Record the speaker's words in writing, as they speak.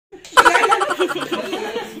Mykx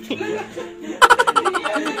Chilli,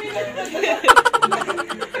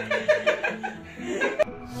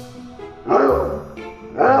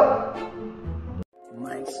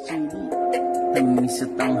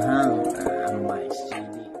 tanghang, Mykx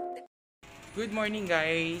Chilli. Good morning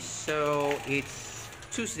guys! So, it's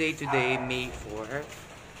Tuesday today, May 4.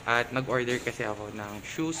 At mag-order kasi ako ng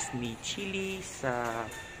shoes ni Chilli sa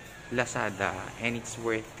LAZADA. And it's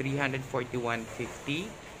worth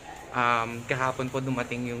 341.50. Kahapon po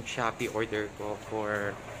dumating yung Shopee order ko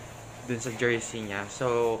for dun sa jersey niya.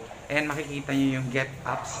 So, ayan makikita niyo yung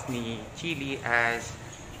get-ups ni Chilli as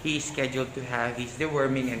he's scheduled to have his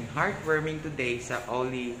deworming and heartwarming today sa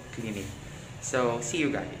Oli Clinic. So, see you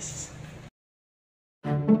guys!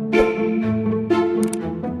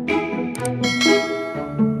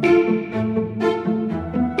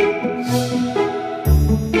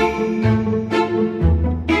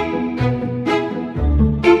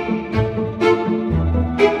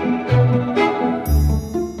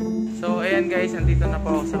 So, ayan guys, nandito na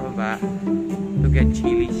po ako sa baba to get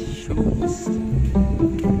Chilli's shoes.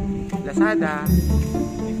 LAZADA.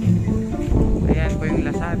 Ayan po yung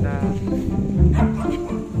LAZADA.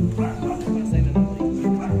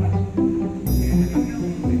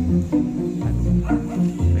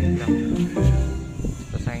 Wait lang.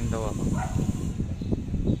 Pasign daw ako.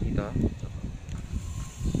 Dito.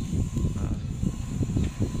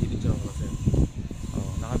 Video ko kasi.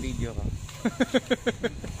 Oh, naka-video ka.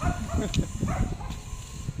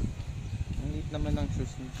 Ang liit naman ng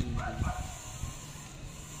shoes ni Chilli.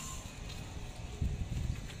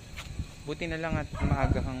 Buti na lang at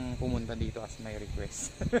maaga kang pumunta dito as my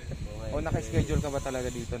request. O naka-schedule ka ba talaga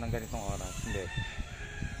dito ng ganitong oras? Hindi.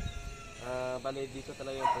 Bali dito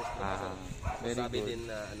talaga yung first place. Very sabi good. din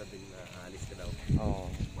na ano din na aalis ka daw. Oo.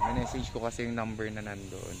 May-message ko kasi yung number na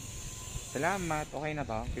nandoon. Salamat. Okay na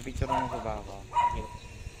to? Pipicture mo pa ba ako?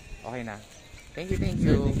 Okay na. Thank you, thank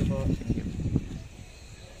you. Thank you po. Thank you.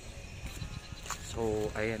 So,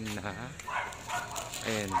 ayan na.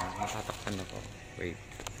 Ayan na. Nakatakpan na po. Wait.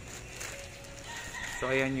 So,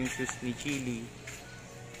 ayan yung shoes ni Chilli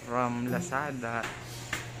from LAZADA.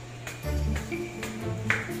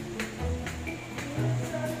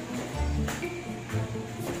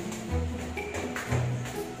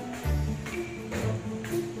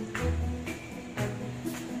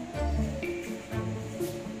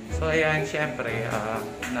 So, ayan, syempre,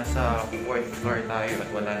 nasa 4th floor tayo at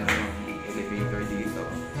wala namang elevator dito.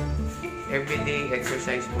 Everyday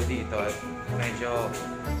exercise po dito at medyo,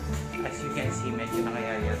 as you can see, medyo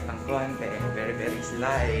nakayayat ng konti. Very, very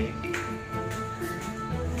slide.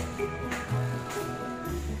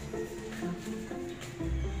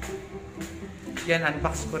 Yan,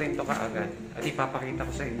 unbox ko rin to kaagad. At ipapakita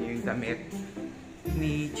ko sa inyo yung damit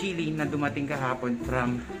ni Chilli na dumating kahapon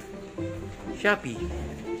from Shopee.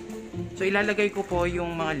 So, ilalagay ko po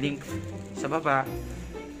yung mga link sa baba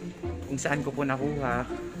kung saan ko po nakuha.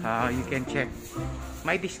 You can check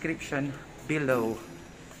my description below.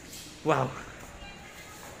 Wow!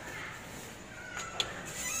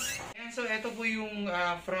 And so, ito po yung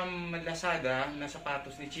from LAZADA na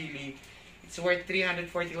sapatos ni Chilli. It's worth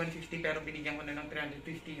 341.50 pero binigyan ko na ng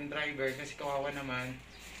 350 yung driver kasi kawawa naman.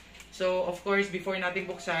 So, of course, before natin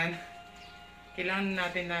buksan, kailangan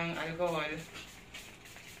natin ng alcohol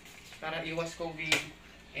para iwas COVID.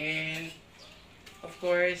 And, of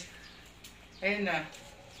course, ayun na.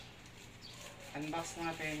 Unbox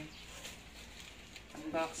natin.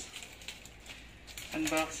 Unbox.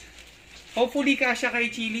 Hopefully kasya kay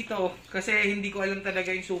Chilli to. Kasi hindi ko alam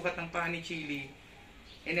talaga yung sukat ng paa ni Chilli.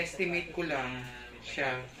 In-estimate ko lang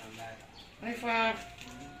siya. Ay, fuck.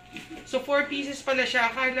 So, 4 pieces pala siya.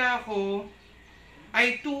 Akala ko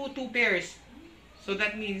ay 2 pairs. So,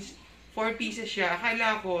 that means 4 pieces siya.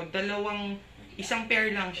 Akala ko isang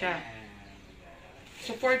pair lang siya.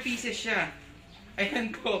 So, 4 pieces siya.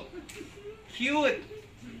 Ayan ko. Cute.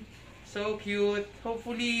 So cute.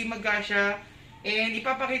 Hopefully magkasya. And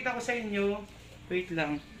ipapakita ko sa inyo. Wait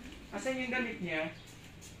lang. Asan yung damit niya?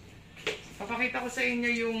 Papakita ko sa inyo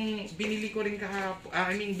yung binili ko rin kahapon.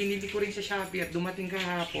 Binili ko rin sa Shopee at dumating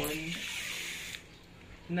kahapon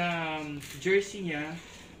na jersey niya.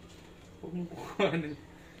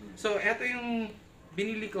 So, eto yung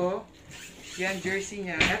binili ko. Yan, jersey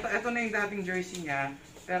niya. Eto na yung dating jersey niya.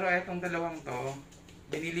 Pero etong dalawang to,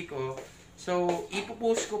 binili ko. So,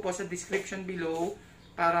 ipopost ko po sa description below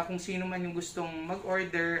para kung sino man yung gustong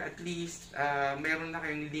mag-order, at least meron na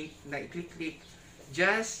kayong link na i-click.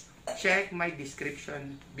 Just check my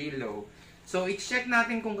description below. So, i-check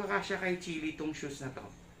natin kung kakasya kay Chilli itong shoes na to.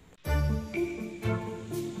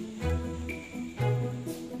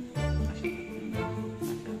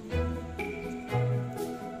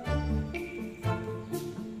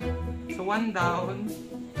 one down,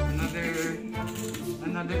 another,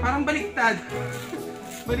 parang baliktad.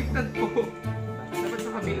 Baliktad po. Dapat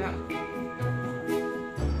sa kabila.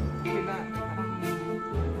 Kabila, parang...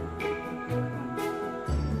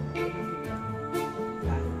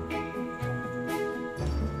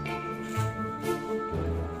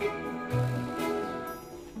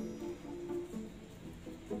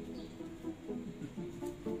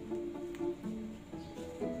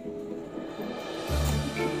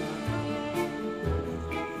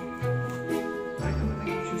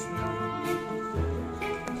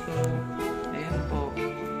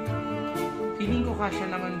 Feeling ko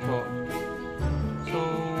kasya naman po. So,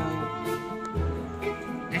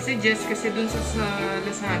 I suggest kasi dun sa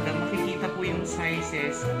Lazada, makikita po yung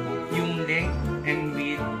sizes, yung length and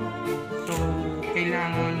width. So,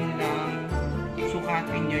 kailangan lang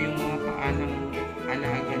sukatin nyo yung mga paa ng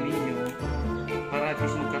alaga ninyo para at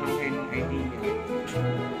least magkaroon kayo ng idea.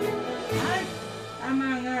 Ay!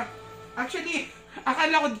 Tama nga. Actually,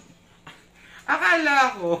 akala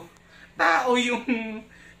ko tao yung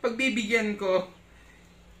pagbibigyan ko.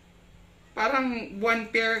 Parang one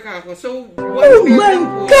pair ka ako. So, one pair lang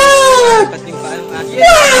po. Oh my God!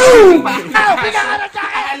 Wow!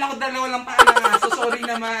 Akala ko dalawa lang paa ng aso. Sorry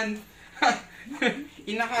naman.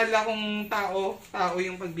 Inakala kong tao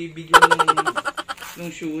yung pagbibigyan ng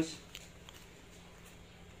shoes.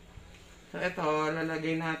 So, ito,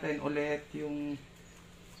 lalagay natin ulit yung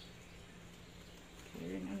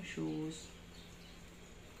shoes.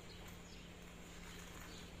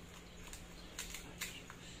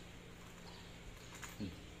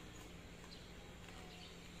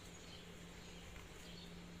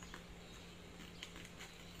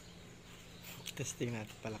 Testing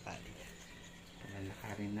natin palakarin.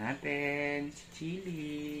 Palakarin natin si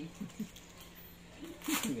Chilli.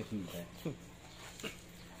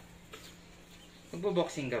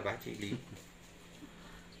 Magbo-boxing ka ba, Chilli?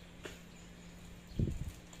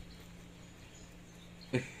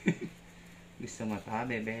 Gusto mo to,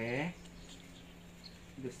 bebe?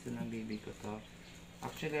 Gusto ng baby ko to.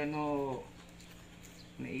 Actually,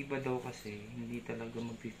 naiba daw kasi, hindi talaga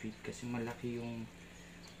mag-fit kasi malaki yung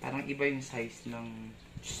parang iba yung size ng...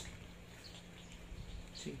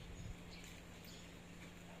 See?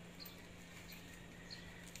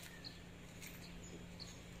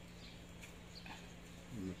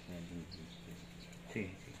 See.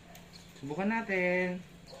 Subukan natin.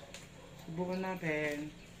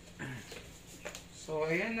 So,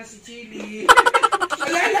 ayan na si Chilli.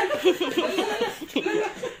 Alala!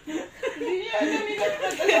 Hindi niya alam nila.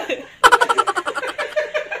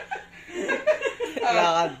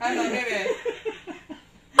 Lakad. Ano, bebe?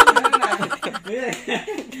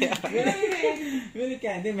 Bili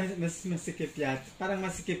ka, hindi, mas masikip yan. Parang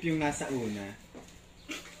masikip yung nasa una.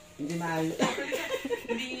 Hindi maayos.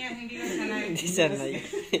 Hindi lang sanay.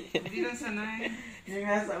 Hindi lang sanay. Yung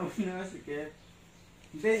nasa una masikip.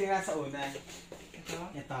 Hindi, yung nasa una. Ito?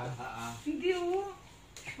 Ito, Hindi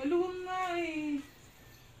maluwang nga eh.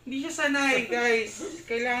 Hindi siya sanay, guys.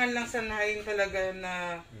 Kailangan lang sanayin talaga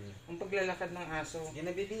na ang paglalakad ng aso. Yan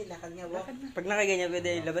na, baby. Lakad nga, walk. Pag nakaganyan,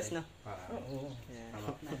 pwede labas, no? Oo.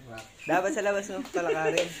 Dapat sa labas, no?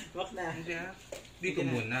 Palakarin. Walk na. Hindi dito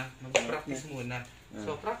muna. Mag-practice muna.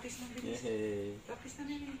 So, practice na, baby. Practice na,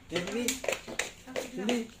 baby. Baby,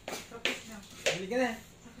 Baby. Practice na. bili ka na.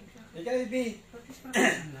 Bili ka na, baby. Practice.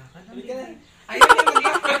 Bili ka na. Ayaw niya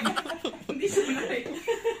maglakad. Hindi sanay.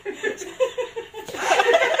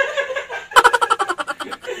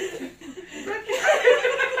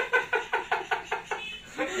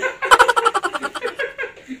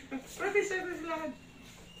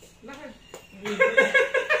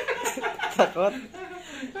 Takot.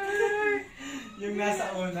 Yung nasa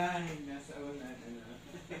una.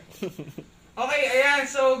 Okay, ayan.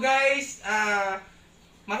 So guys,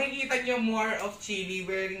 makikita nyo more of Chilli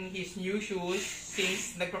wearing his new shoes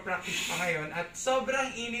since nagpa-practice pa ngayon. At sobrang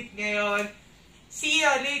init ngayon. See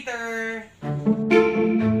ya later!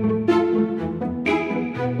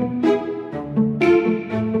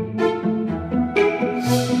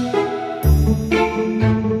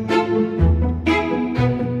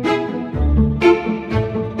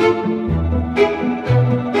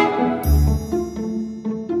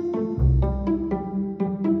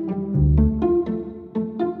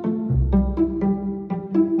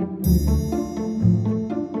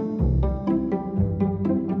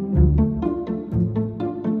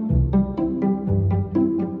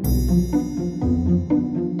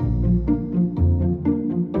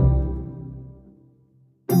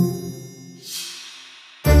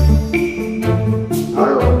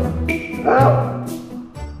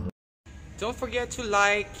 Don't forget to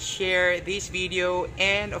like, share this video,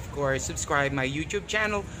 and of course, subscribe my YouTube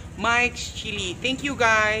channel, Mykx Chilli. Thank you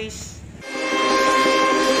guys!